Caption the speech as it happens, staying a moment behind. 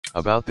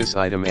About this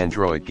item: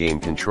 Android game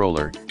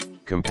controller,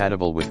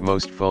 compatible with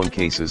most phone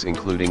cases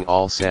including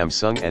all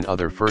Samsung and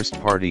other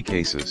first-party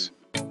cases.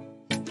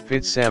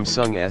 Fits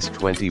Samsung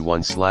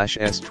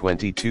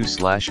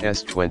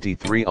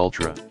S21/S22/S23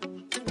 Ultra.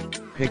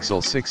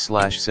 Pixel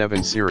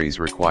 6/7 series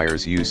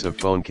requires use of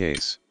phone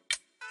case.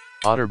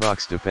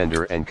 OtterBox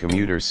Defender and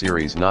Commuter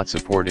series not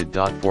supported.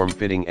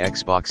 Form-fitting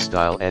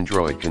Xbox-style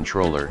Android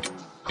controller,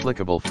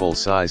 clickable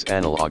full-size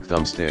analog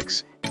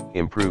thumbsticks,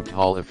 improved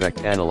Hall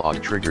effect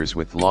analog triggers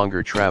with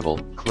longer travel,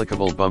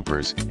 clickable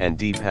bumpers, and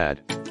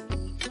D-pad.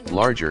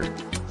 Larger,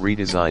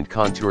 redesigned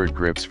contoured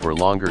grips for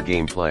longer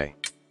gameplay.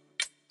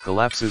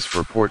 Collapses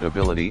for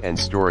portability and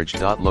storage.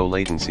 Low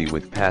latency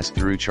with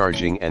pass-through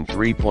charging and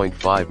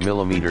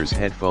 3.5mm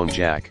headphone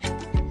jack,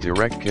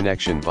 direct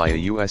connection via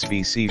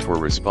USB-C for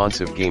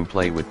responsive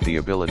gameplay with the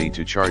ability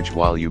to charge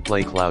while you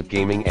play. Cloud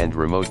gaming and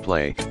remote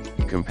play,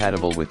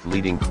 compatible with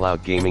leading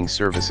cloud gaming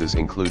services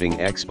including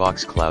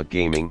Xbox Cloud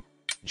Gaming,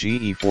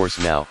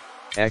 GeForceNOW,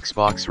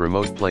 Xbox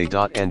Remote Play.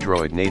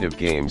 Android native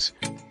games,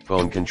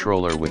 phone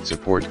controller with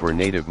support for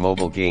native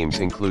mobile games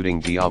including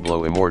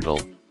Diablo Immortal,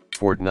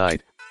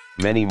 Fortnite,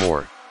 many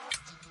more.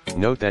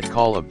 Note that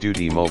Call of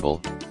Duty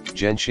Mobile,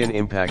 Genshin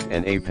Impact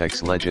and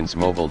Apex Legends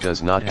Mobile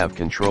does not have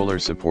controller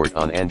support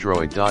on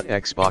Android.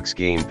 Xbox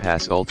Game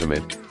Pass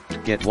Ultimate,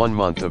 get 1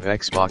 month of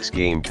Xbox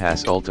Game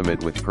Pass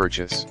Ultimate with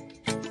purchase.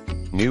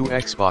 New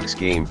Xbox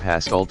Game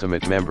Pass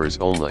Ultimate members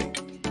only.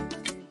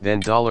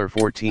 Then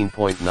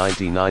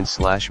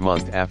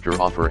 $14.99/month after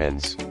offer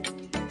ends.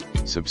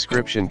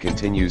 Subscription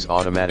continues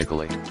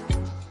automatically.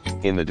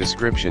 In the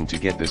description to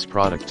get this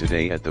product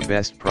today at the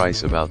best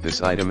price. About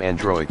this item: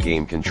 Android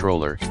game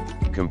controller,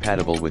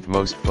 compatible with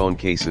most phone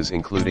cases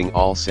including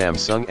all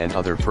Samsung and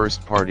other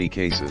first-party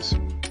cases.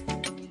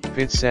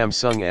 Fits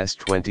Samsung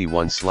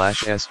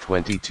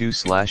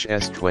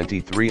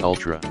S21/S22/S23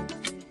 Ultra.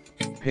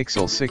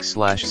 Pixel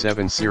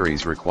 6/7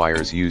 series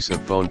requires use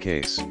of phone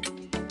case.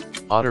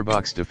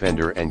 OtterBox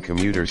Defender and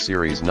Commuter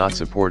series not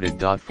supported.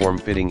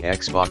 Form-fitting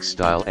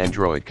Xbox-style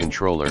Android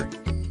controller,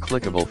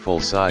 clickable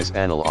full-size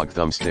analog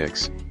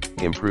thumbsticks,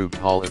 improved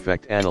Hall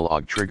effect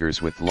analog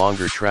triggers with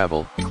longer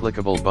travel,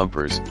 clickable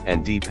bumpers,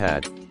 and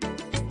D-pad.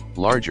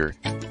 Larger,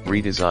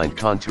 redesigned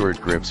contoured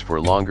grips for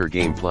longer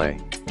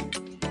gameplay.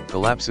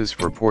 Collapses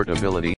for portability.